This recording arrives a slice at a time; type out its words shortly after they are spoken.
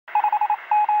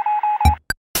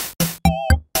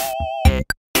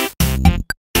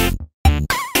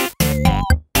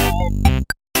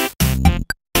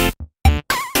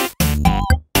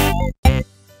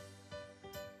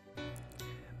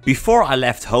Before I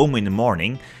left home in the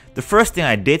morning, the first thing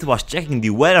I did was checking the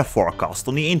weather forecast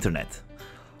on the internet.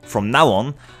 From now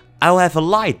on, I'll have a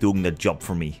light doing that job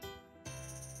for me.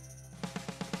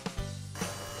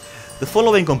 The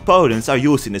following components are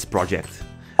used in this project: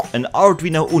 an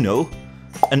Arduino Uno,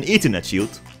 an Ethernet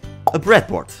shield, a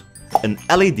breadboard, an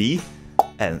LED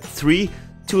and 3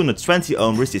 220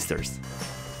 ohm resistors.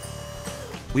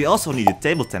 We also need a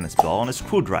table tennis ball and a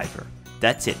screwdriver.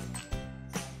 That's it.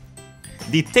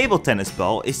 The table tennis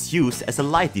ball is used as a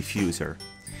light diffuser.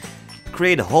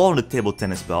 Create a hole in the table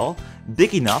tennis ball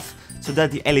big enough so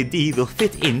that the LED will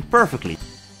fit in perfectly.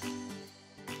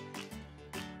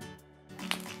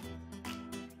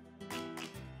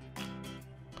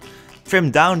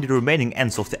 Trim down the remaining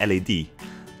ends of the LED.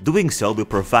 Doing so will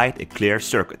provide a clear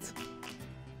circuit.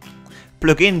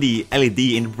 Plug in the LED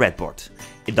in the breadboard.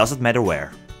 It doesn't matter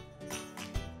where.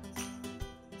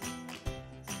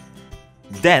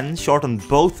 Then shorten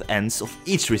both ends of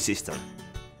each resistor.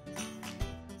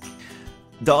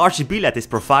 The RGB LED is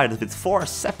provided with 4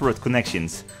 separate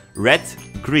connections: red,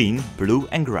 green, blue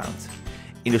and ground.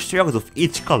 In the circuit of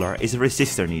each color is a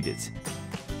resistor needed.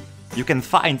 You can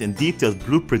find a detailed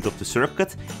blueprint of the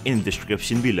circuit in the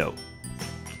description below.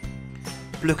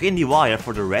 Plug in the wire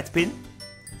for the red pin,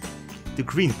 the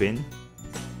green pin,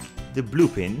 the blue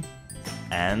pin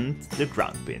and the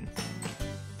ground pin.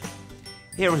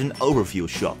 Here is an overview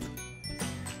shot.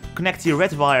 Connect the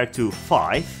red wire to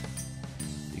 5,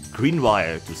 the green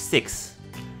wire to 6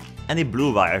 and the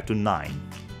blue wire to 9.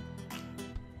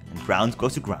 And ground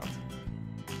goes to ground.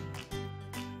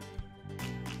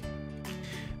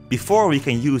 Before we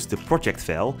can use the project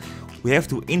file, we have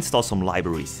to install some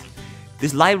libraries.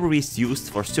 This library is used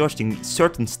for searching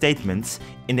certain statements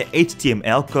in the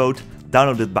HTML code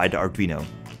downloaded by the Arduino.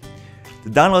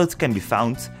 The download can be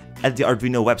found at the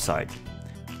Arduino website.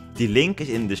 The link is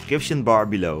in the description bar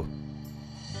below.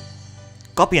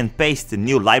 Copy and paste the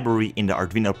new library in the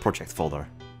Arduino project folder.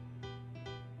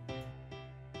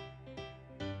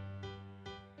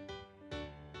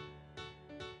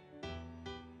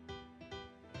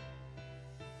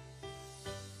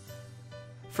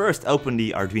 First open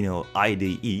the Arduino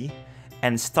IDE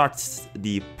and start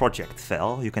the project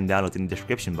file you can download in the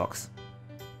description box.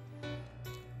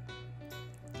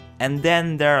 And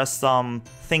then there are some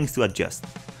things to adjust.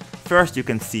 First you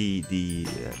can see the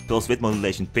pulse width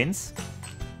modulation pins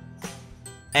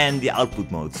and the output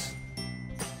modes.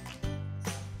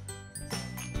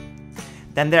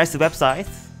 Then there's the website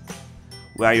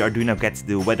where your Arduino gets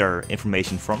the weather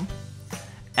information from.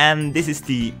 And this is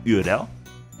the URL.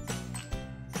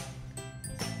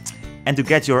 And to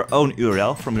get your own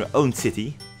URL from your own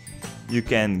city, you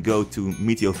can go to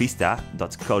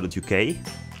meteovista.co.uk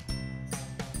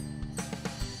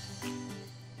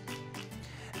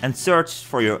and search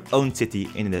for your own city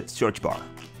in the search bar.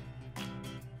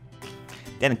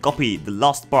 Then copy the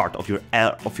last part of your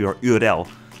URL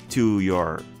to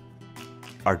your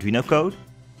Arduino code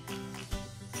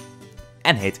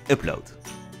and hit upload.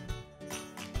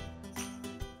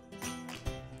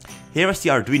 Here is the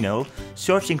Arduino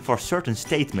searching for certain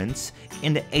statements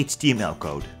in the HTML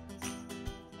code.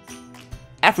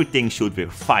 Everything should be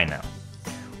fine now.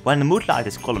 When the mood light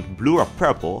is colored blue or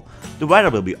purple, the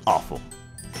weather will be awful.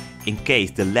 In case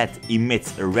the LED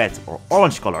emits a red or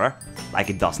orange color,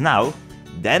 like it does now,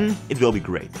 then it will be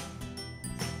great.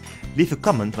 Leave a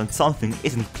comment when something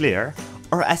isn't clear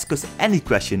or ask us any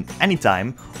question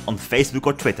anytime on Facebook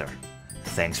or Twitter.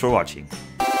 Thanks for watching.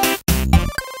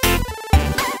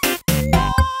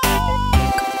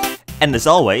 And as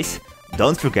always,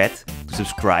 don't forget to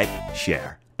subscribe,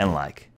 share and like.